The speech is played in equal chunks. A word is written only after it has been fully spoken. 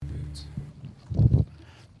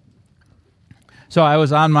So I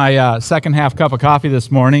was on my second half cup of coffee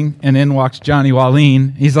this morning, and in walks Johnny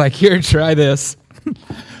Wallin. He's like, "Here, try this."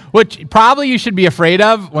 Which probably you should be afraid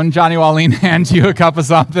of when Johnny Wallin hands you a cup of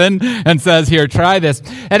something and says, "Here, try this."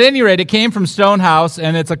 At any rate, it came from Stonehouse,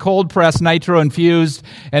 and it's a cold press nitro infused,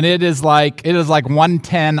 and it is like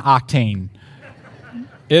 110 octane.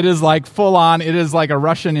 It is like full on. It is like a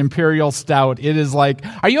Russian Imperial Stout. It is like,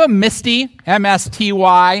 are you a Misty?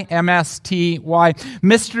 M-S-T-Y, M-S-T-Y.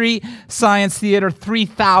 Mystery Science Theater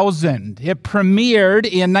 3000. It premiered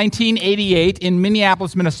in 1988 in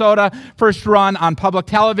Minneapolis, Minnesota. First run on public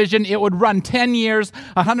television. It would run 10 years,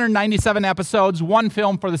 197 episodes, one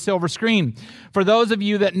film for the silver screen. For those of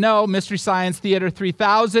you that know Mystery Science Theater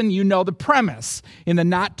 3000, you know the premise. In the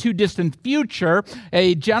not-too-distant future,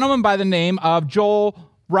 a gentleman by the name of Joel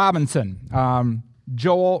Robinson.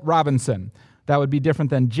 That would be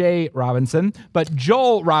different than Jay Robinson. But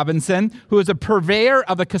Joel Robinson, who is a purveyor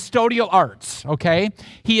of the custodial arts, okay?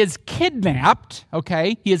 He is kidnapped,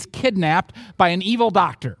 okay? He is kidnapped by an evil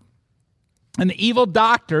doctor. And the evil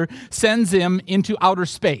doctor sends him into outer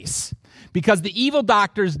space because the evil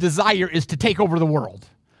doctor's desire is to take over the world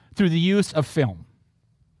through the use of film.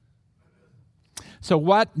 So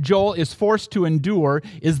what Joel is forced to endure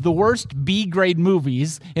is the worst B-grade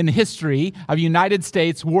movies in the history of United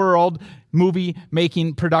States world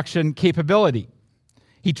movie-making production capability.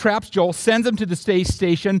 He traps Joel, sends him to the space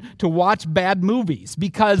station to watch bad movies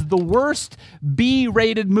because the worst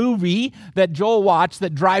B-rated movie that Joel watched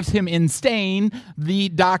that drives him insane, the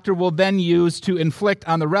doctor will then use to inflict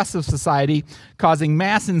on the rest of society, causing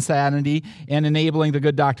mass insanity and enabling the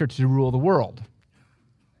good doctor to rule the world.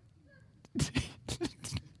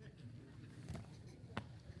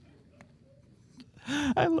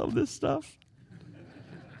 I love this stuff.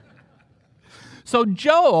 So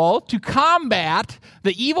Joel, to combat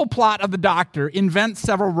the evil plot of the doctor, invents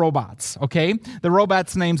several robots, okay? The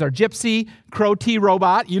robots' names are Gypsy, Crow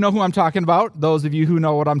T-Robot, you know who I'm talking about, those of you who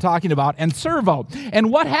know what I'm talking about, and Servo.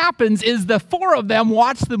 And what happens is the four of them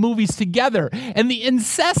watch the movies together, and the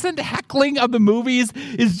incessant heckling of the movies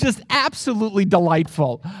is just absolutely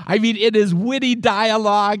delightful. I mean, it is witty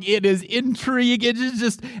dialogue, it is intrigue, it is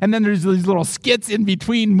just, and then there's these little skits in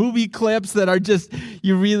between movie clips that are just,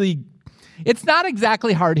 it's not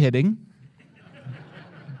exactly hard-hitting.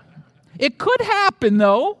 It could happen,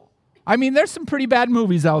 though. I mean, there's some pretty bad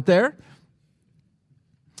movies out there.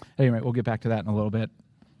 Anyway, we'll get back to that in a little bit.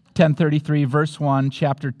 10:33, verse 1,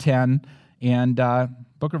 chapter 10, and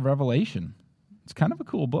book of Revelation. It's kind of a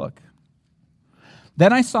cool book.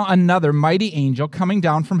 Then I saw another mighty angel coming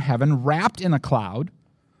down from heaven, wrapped in a cloud,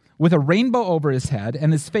 with a rainbow over his head,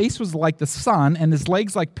 and his face was like the sun, and his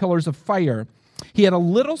legs like pillars of fire. He had a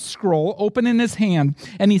little scroll open in his hand,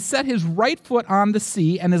 and he set his right foot on the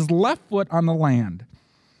sea and his left foot on the land,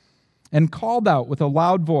 and called out with a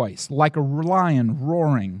loud voice, like a lion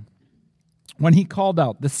roaring. When he called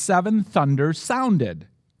out, the seven thunders sounded.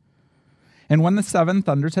 And when the seven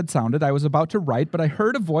thunders had sounded, I was about to write, but I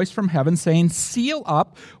heard a voice from heaven saying, "Seal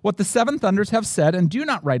up what the seven thunders have said, and do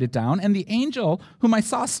not write it down." And the angel whom I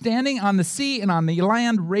saw standing on the sea and on the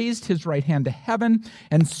land raised his right hand to heaven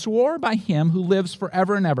and swore by him who lives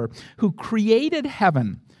forever and ever, who created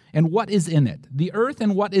heaven and what is in it, the earth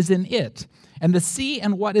and what is in it, and the sea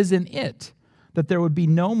and what is in it, that there would be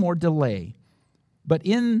no more delay. But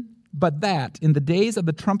that in the days of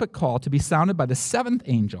the trumpet call to be sounded by the seventh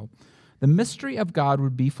angel, the mystery of God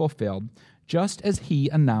would be fulfilled, just as he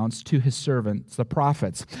announced to his servants, the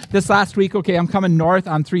prophets. This last week, I'm coming north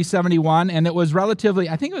on 371, and it was relatively,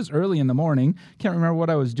 I think it was early in the morning. Can't remember what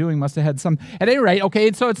I was doing. Must have had some, at any rate,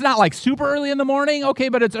 so it's not like super early in the morning,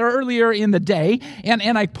 but it's earlier in the day, and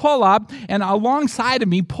I pull up, and alongside of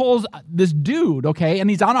me pulls this dude, and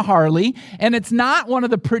he's on a Harley, and it's not one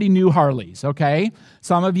of the pretty new Harleys,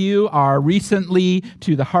 Some of you are recently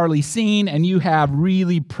to the Harley scene, and you have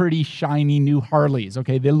really pretty shiny new Harleys,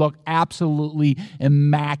 They look absolutely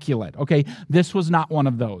immaculate, This was not one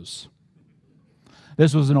of those.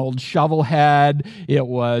 This was an old shovel head. It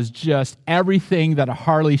was just everything that a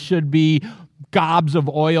Harley should be, gobs of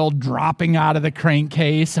oil dropping out of the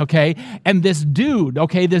crankcase, And this dude,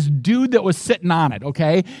 that was sitting on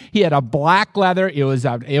it, He had a black leather. He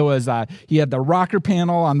had the rocker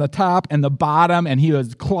panel on the top and the bottom, and he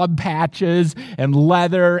was club patches and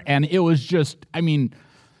leather, and it was just,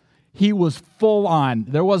 he was full on.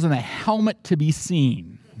 There wasn't a helmet to be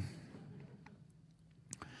seen.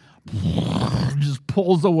 Just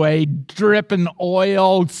pulls away, dripping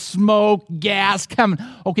oil, smoke, gas coming.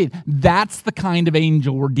 That's the kind of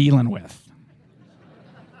angel we're dealing with.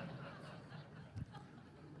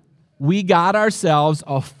 We got ourselves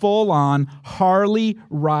a full-on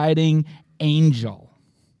Harley-riding angel.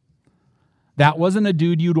 That wasn't a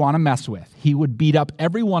dude you'd want to mess with. He would beat up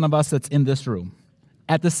every one of us that's in this room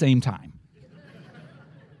at the same time.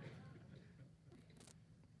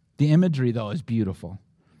 The imagery, though, is beautiful.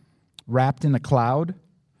 Wrapped in a cloud,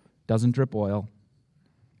 doesn't drip oil.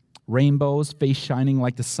 Rainbows, face shining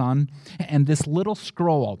like the sun. And this little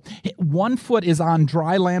scroll, one foot is on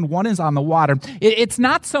dry land, one is on the water. It's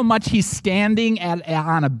not so much he's standing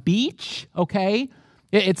on a beach, okay?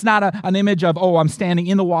 It's not an image of, I'm standing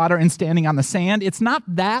in the water and standing on the sand. It's not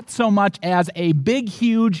that so much as a big,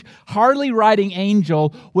 huge, hardly riding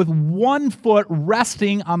angel with 1 foot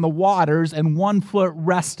resting on the waters and 1 foot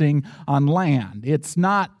resting on land. It's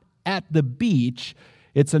not at the beach.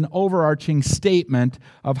 It's an overarching statement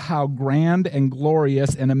of how grand and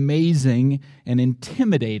glorious and amazing and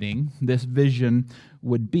intimidating this vision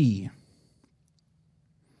would be.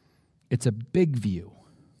 It's a big view.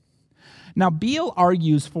 Now, Beale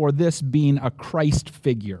argues for this being a Christ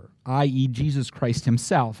figure, i.e. Jesus Christ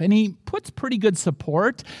himself, and he puts pretty good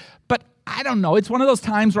support, but I don't know. It's one of those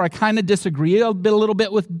times where I kind of disagree a little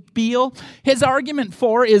bit with Beale. His argument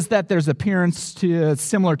for is that there's appearance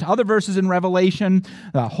similar to other verses in Revelation,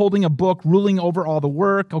 holding a book, ruling over all the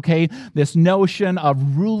work, okay? This notion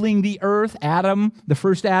of ruling the earth. Adam, the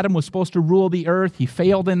first Adam, was supposed to rule the earth. He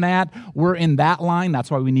failed in that. We're in that line.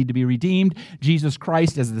 That's why we need to be redeemed. Jesus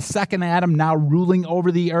Christ as the second Adam, now ruling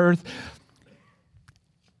over the earth.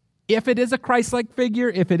 If it is a Christ-like figure,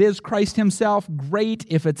 if it is Christ himself, great.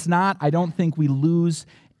 If it's not, I don't think we lose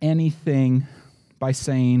anything by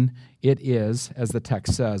saying it is, as the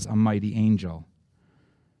text says, a mighty angel.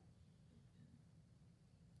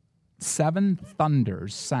 7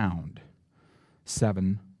 thunders sound.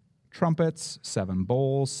 7 trumpets, 7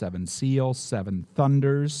 bowls, 7 seals, 7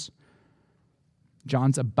 thunders.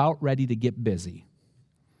 John's about ready to get busy.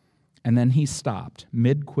 And then he stopped,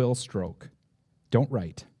 mid-quill stroke. Don't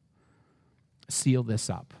write. Seal this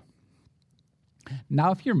up.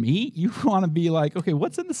 Now, if you're me, you want to be like, okay,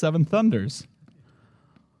 what's in the 7 thunders?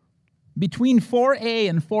 Between 4a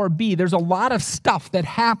and 4b, there's a lot of stuff that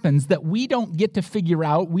happens that we don't get to figure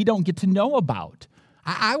out, we don't get to know about.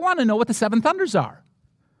 I want to know what the 7 thunders are.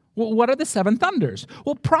 Well, what are the 7 thunders?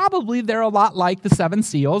 Well, probably they're a lot like the 7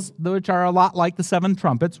 seals, which are a lot like the 7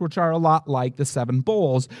 trumpets, which are a lot like the 7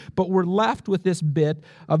 bowls, but we're left with this bit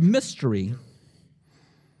of mystery.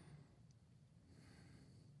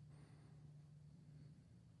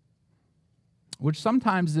 Which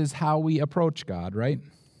sometimes is how we approach God, right?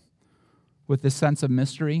 With this sense of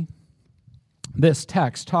mystery. This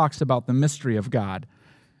text talks about the mystery of God.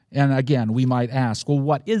 And again, we might ask, well,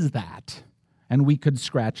 what is that? And we could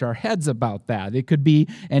scratch our heads about that. It could be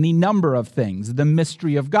any number of things. The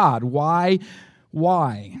mystery of God. Why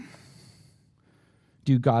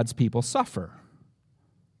do God's people suffer?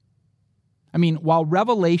 I mean, while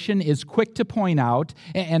Revelation is quick to point out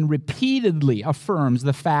and repeatedly affirms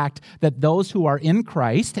the fact that those who are in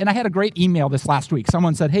Christ, and I had a great email this last week.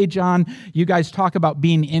 Someone said, hey, John, you guys talk about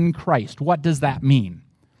being in Christ. What does that mean?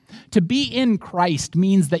 To be in Christ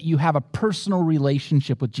means that you have a personal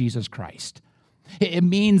relationship with Jesus Christ. It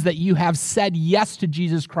means that you have said yes to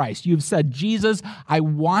Jesus Christ. You've said, Jesus, I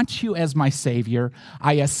want you as my Savior.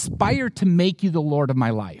 I aspire to make you the Lord of my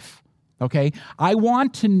life. Okay, I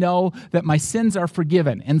want to know that my sins are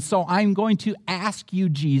forgiven, and so I'm going to ask you,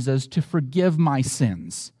 Jesus, to forgive my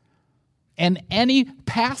sins. And any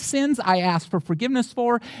past sins I ask for forgiveness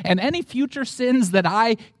for, and any future sins that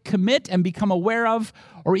I commit and become aware of,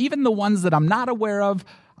 or even the ones that I'm not aware of,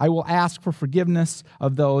 I will ask for forgiveness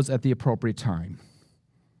of those at the appropriate time.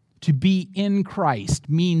 To be in Christ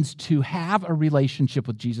means to have a relationship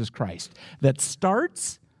with Jesus Christ that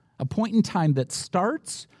starts, a point in time that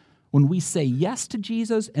starts when we say yes to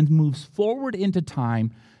Jesus and moves forward into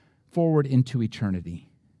time, forward into eternity.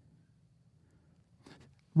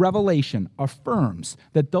 Revelation affirms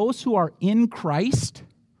that those who are in Christ,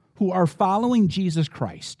 who are following Jesus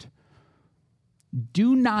Christ,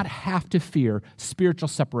 do not have to fear spiritual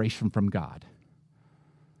separation from God.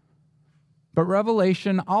 But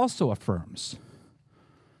Revelation also affirms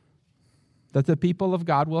that the people of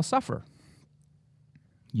God will suffer.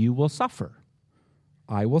 You will suffer.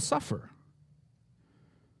 I will suffer.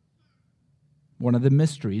 One of the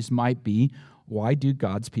mysteries might be, why do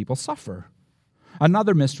God's people suffer?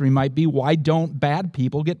 Another mystery might be, why don't bad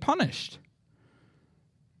people get punished?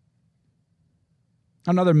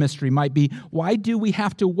 Another mystery might be, why do we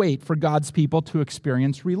have to wait for God's people to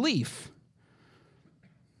experience relief?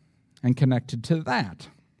 And connected to that,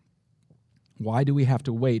 why do we have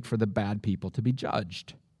to wait for the bad people to be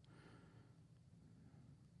judged?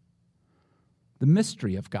 The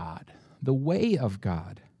mystery of God, the way of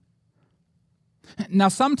God, Now,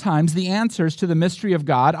 sometimes the answers to the mystery of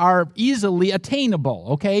God are easily attainable,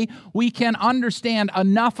 okay? We can understand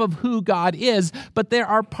enough of who God is, but there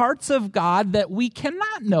are parts of God that we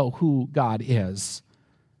cannot know who God is.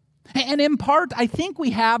 And in part, I think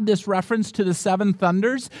we have this reference to the seven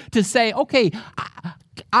thunders to say, okay,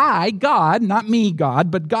 I, God, not me,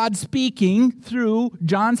 God, but God speaking through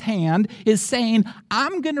John's hand is saying,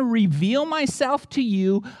 I'm going to reveal myself to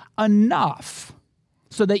you enough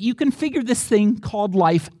so that you can figure this thing called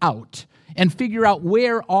life out and figure out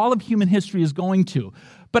where all of human history is going to.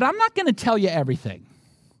 But I'm not going to tell you everything.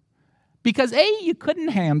 Because A, you couldn't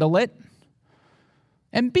handle it,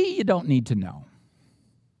 and B, you don't need to know.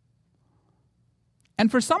 And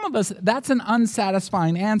for some of us, that's an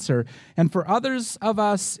unsatisfying answer. And for others of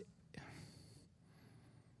us,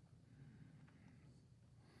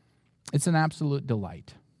 it's an absolute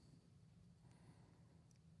delight.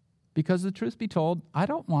 Because the truth be told, I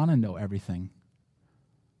don't want to know everything.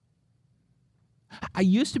 I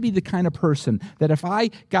used to be the kind of person that if I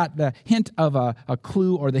got the hint of a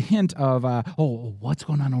clue or the hint of, what's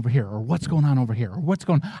going on over here, or what's going on over here, or what's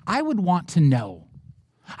going on, I would want to know.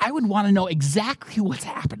 I would want to know exactly what's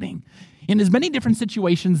happening in as many different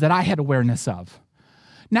situations that I had awareness of.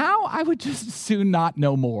 Now, I would just soon not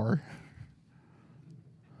know more.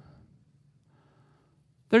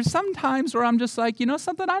 There's some times where I'm just like,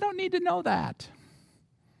 something, I don't need to know that.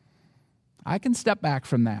 I can step back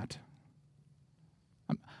from that.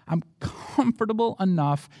 I'm comfortable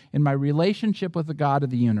enough in my relationship with the God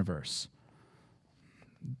of the universe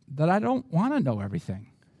that I don't want to know everything.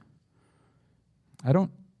 I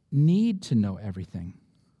don't need to know everything.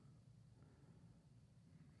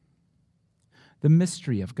 The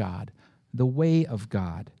mystery of God, the way of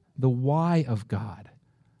God, the why of God,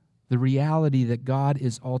 the reality that God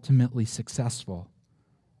is ultimately successful.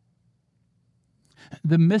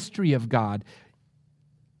 The mystery of God,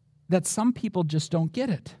 that some people just don't get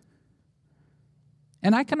it.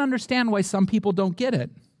 And I can understand why some people don't get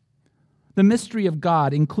it. The mystery of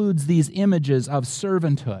God includes these images of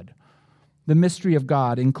servanthood. The mystery of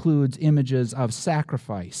God includes images of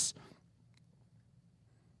sacrifice.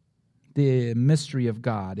 The mystery of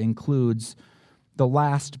God includes the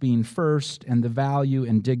last being first, and the value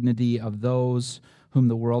and dignity of those whom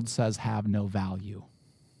the world says have no value.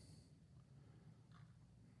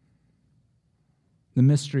 The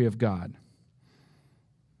mystery of God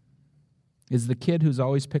is the kid who's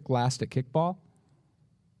always picked last at kickball.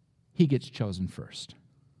 He gets chosen first.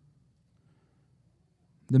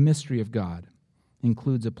 The mystery of God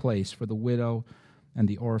includes a place for the widow and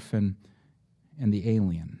the orphan and the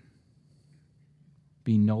alien,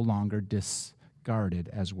 being no longer discarded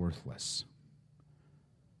as worthless.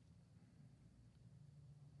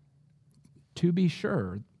 To be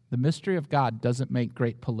sure, the mystery of God doesn't make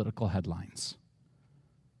great political headlines.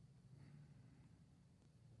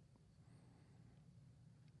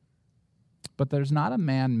 But there's not a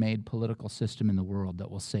man-made political system in the world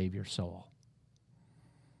that will save your soul.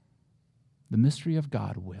 The mystery of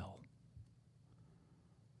God will.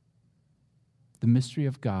 The mystery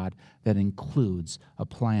of God that includes a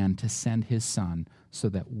plan to send his Son so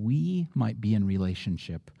that we might be in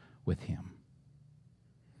relationship with him.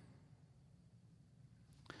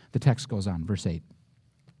 The text goes on, verse 8.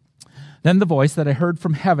 Then the voice that I heard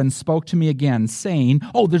from heaven spoke to me again, saying,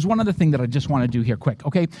 there's one other thing that I just want to do here quick,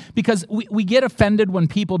 okay? Because we get offended when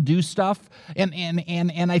people do stuff, and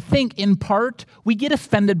I think in part we get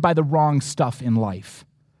offended by the wrong stuff in life.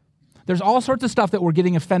 There's all sorts of stuff that we're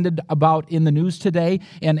getting offended about in the news today,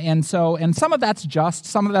 and some of that's just,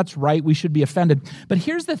 some of that's right, we should be offended. But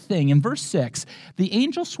here's the thing, in verse 6, the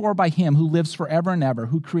angel swore by him who lives forever and ever,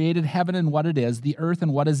 who created heaven and what it is, the earth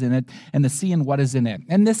and what is in it, and the sea and what is in it.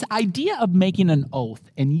 And this idea of making an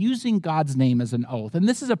oath and using God's name as an oath, and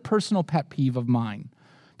this is a personal pet peeve of mine,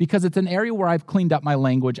 because it's an area where I've cleaned up my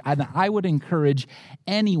language, and I would encourage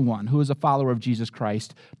anyone who is a follower of Jesus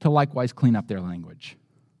Christ to likewise clean up their language.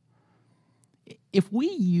 If we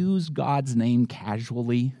use God's name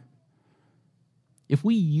casually, if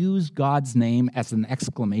we use God's name as an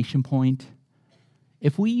exclamation point,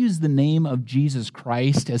 if we use the name of Jesus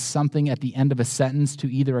Christ as something at the end of a sentence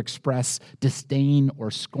to either express disdain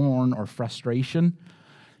or scorn or frustration,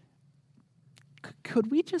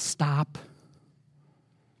 could we just stop?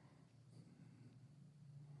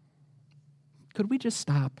 Could we just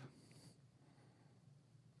stop?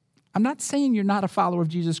 I'm not saying you're not a follower of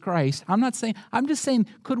Jesus Christ. I'm just saying,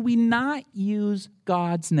 could we not use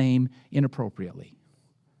God's name inappropriately?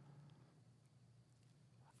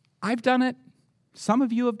 I've done it. Some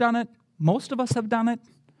of you have done it. Most of us have done it.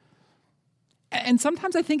 And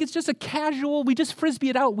sometimes I think it's just a casual, we just frisbee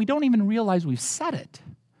it out. We don't even realize we've said it.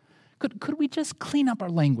 Could we just clean up our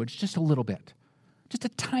language just a little bit? Just a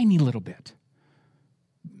tiny little bit.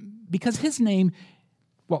 Because his name,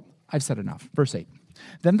 well, I've said enough. Verse 8.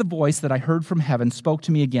 Then the voice that I heard from heaven spoke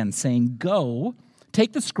to me again, saying, Go,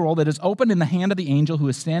 take the scroll that is opened in the hand of the angel who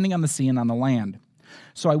is standing on the sea and on the land.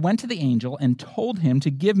 So I went to the angel and told him to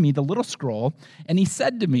give me the little scroll, and he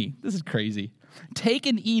said to me, this is crazy, take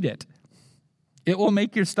and eat it. It will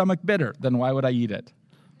make your stomach bitter. Then why would I eat it?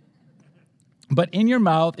 But in your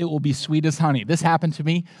mouth, it will be sweet as honey. This happened to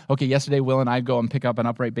me. Okay, yesterday, Will and I go and pick up an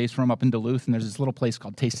upright bass drum up in Duluth, and there's this little place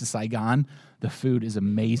called Taste of Saigon. The food is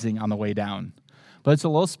amazing on the way down. But it's a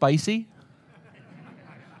little spicy.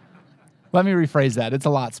 Let me rephrase that. It's a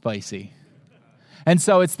lot spicy. And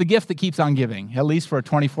so it's the gift that keeps on giving, at least for a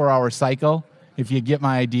 24-hour cycle, if you get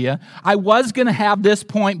my idea. I was going to have this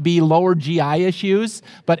point be lower GI issues,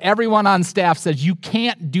 but everyone on staff says you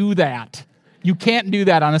can't do that. You can't do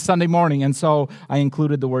that on a Sunday morning, and so I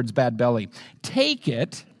included the words bad belly. Take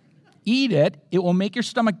it, eat it, it will make your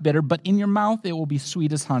stomach bitter, but in your mouth it will be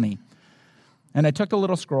sweet as honey. And I took the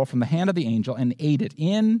little scroll from the hand of the angel and ate it.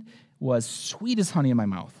 In was sweet as honey in my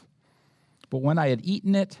mouth. But when I had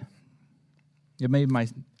eaten it,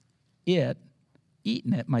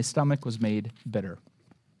 my stomach was made bitter.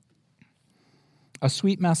 A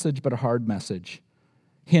sweet message, but a hard message.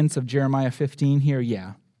 Hints of Jeremiah 15 here,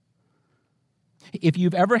 yeah. If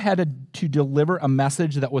you've ever had to deliver a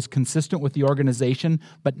message that was consistent with the organization,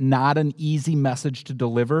 but not an easy message to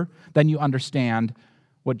deliver, then you understand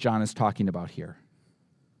what John is talking about here.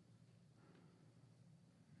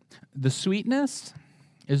 The sweetness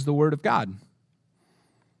is the Word of God.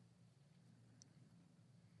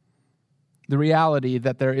 The reality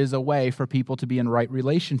that there is a way for people to be in right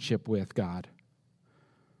relationship with God.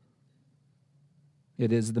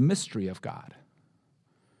 It is the mystery of God.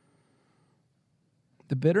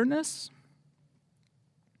 The bitterness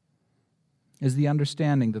is the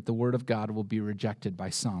understanding that the Word of God will be rejected by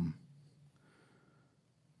some.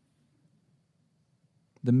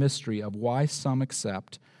 The mystery of why some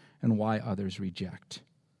accept and why others reject.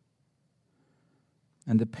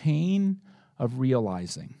 And the pain of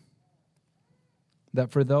realizing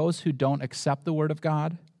that for those who don't accept the Word of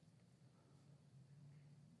God,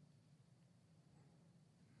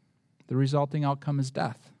 the resulting outcome is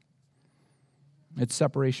death. It's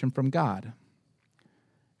separation from God.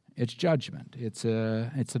 It's judgment. It's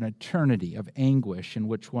an eternity of anguish in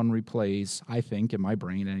which one replays, I think, in my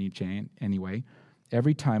brain anyway,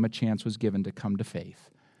 every time a chance was given to come to faith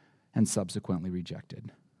and subsequently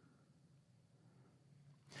rejected.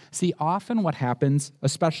 See, often what happens,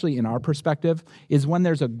 especially in our perspective, is when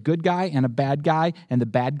there's a good guy and a bad guy and the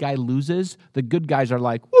bad guy loses, the good guys are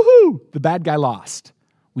like, woohoo, the bad guy lost.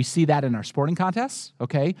 We see that in our sporting contests,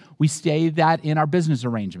 okay? We see that in our business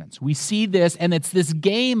arrangements. We see this, and it's this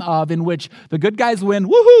game in which the good guys win,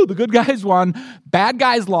 woohoo, the good guys won, bad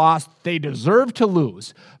guys lost, they deserve to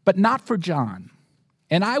lose. But not for John.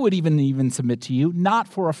 And I would even submit to you, not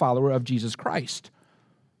for a follower of Jesus Christ.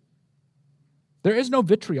 There is no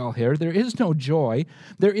vitriol here. There is no joy.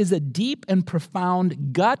 There is a deep and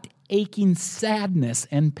profound gut-aching sadness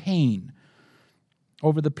and pain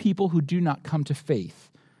over the people who do not come to faith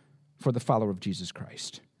for the follower of Jesus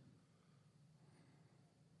Christ.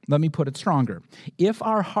 Let me put it stronger. If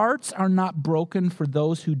our hearts are not broken for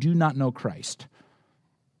those who do not know Christ,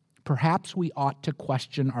 perhaps we ought to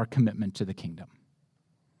question our commitment to the kingdom.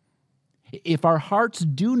 If our hearts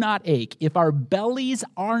do not ache, if our bellies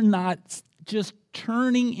are not just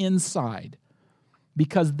turning inside,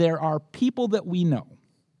 because there are people that we know,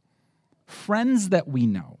 friends that we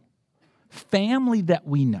know, family that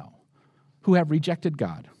we know, who have rejected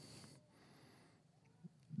God,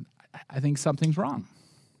 I think something's wrong.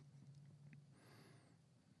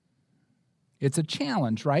 It's a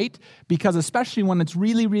challenge, right? Because especially when it's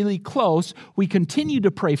really, really close, we continue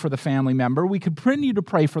to pray for the family member. We continue to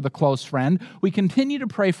pray for the close friend. We continue to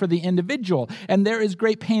pray for the individual. And there is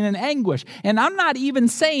great pain and anguish. And I'm not even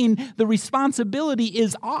saying the responsibility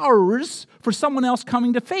is ours for someone else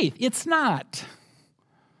coming to faith. It's not.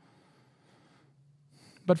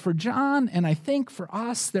 But for John, and I think for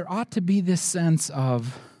us, there ought to be this sense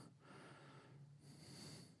of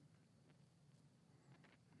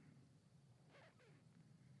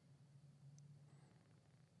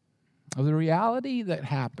the reality that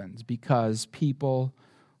happens because people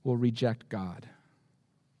will reject God.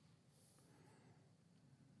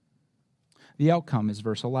 The outcome is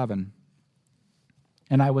verse 11.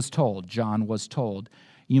 And I was told, John was told,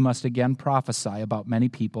 you must again prophesy about many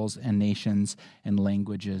peoples and nations and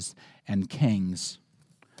languages and kings.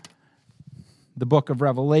 the book of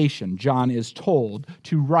Revelation, John is told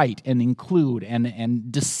to write and include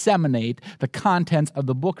and disseminate the contents of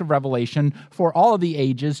the book of Revelation for all of the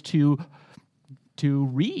ages to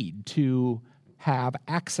read, to have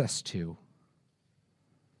access to.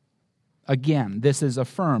 Again, this is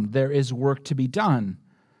affirmed. There is work to be done.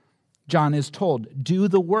 John is told, do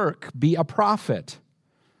the work, be a prophet.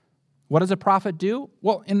 What does a prophet do?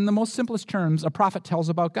 Well, in the most simplest terms, a prophet tells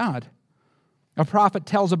about God. A prophet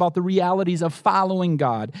tells about the realities of following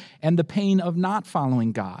God and the pain of not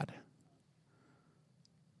following God.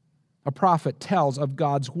 A prophet tells of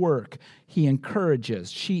God's work. He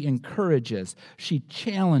encourages, she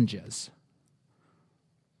challenges.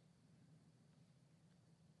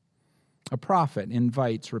 A prophet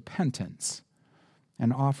invites repentance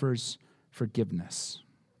and offers forgiveness.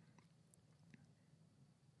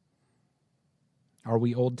 Are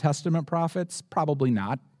we Old Testament prophets? Probably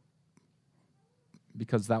not,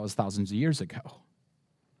 because that was thousands of years ago.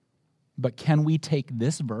 But can we take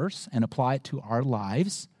this verse and apply it to our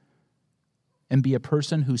lives and be a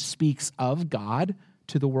person who speaks of God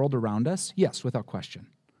to the world around us? Yes, without question.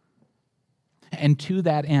 And to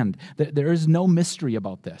that end, there is no mystery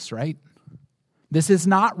about this, right? This is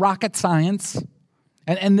not rocket science,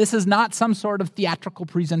 and this is not some sort of theatrical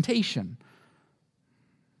presentation.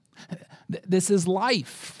 This is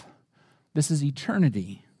life. This is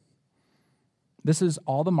eternity. This is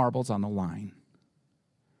all the marbles on the line.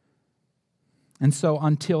 And so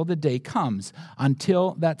until the day comes,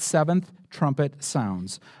 until that seventh trumpet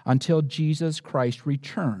sounds, until Jesus Christ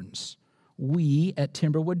returns, we at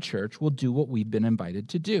Timberwood Church will do what we've been invited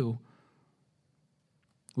to do.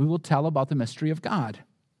 We will tell about the mystery of God.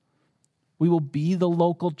 We will be the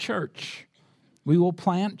local church. We will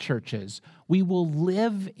plant churches. We will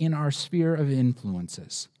live in our sphere of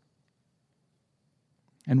influences.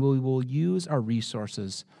 And we will use our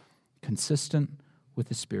resources consistent with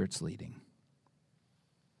the Spirit's leading.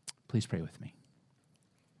 Please pray with me.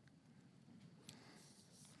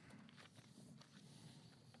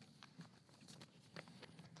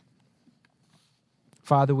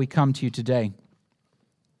 Father, we come to you today.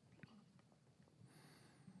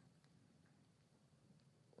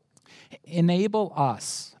 Enable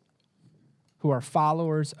us who are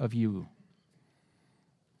followers of you.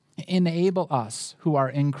 Enable us who are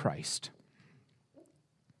in Christ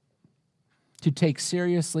to take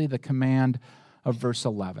seriously the command of verse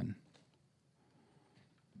 11.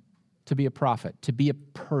 To be a prophet, to be a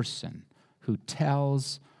person who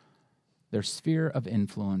tells their sphere of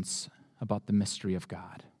influence about the mystery of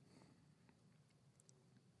God.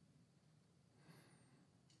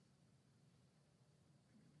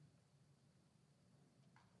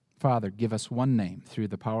 Father, give us one name through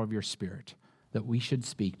the power of your Spirit that we should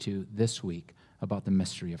speak to this week about the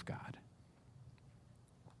mystery of God.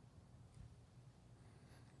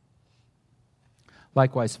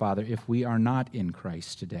 Likewise, Father, if we are not in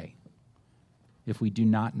Christ today, if we do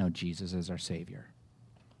not know Jesus as our Savior,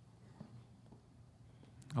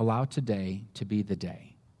 allow today to be the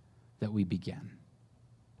day that we begin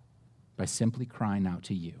by simply crying out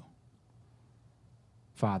to you,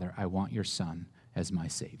 Father, I want your Son as my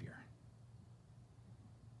Savior.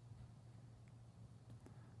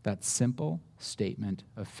 That simple statement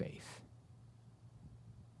of faith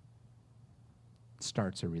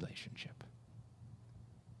starts a relationship.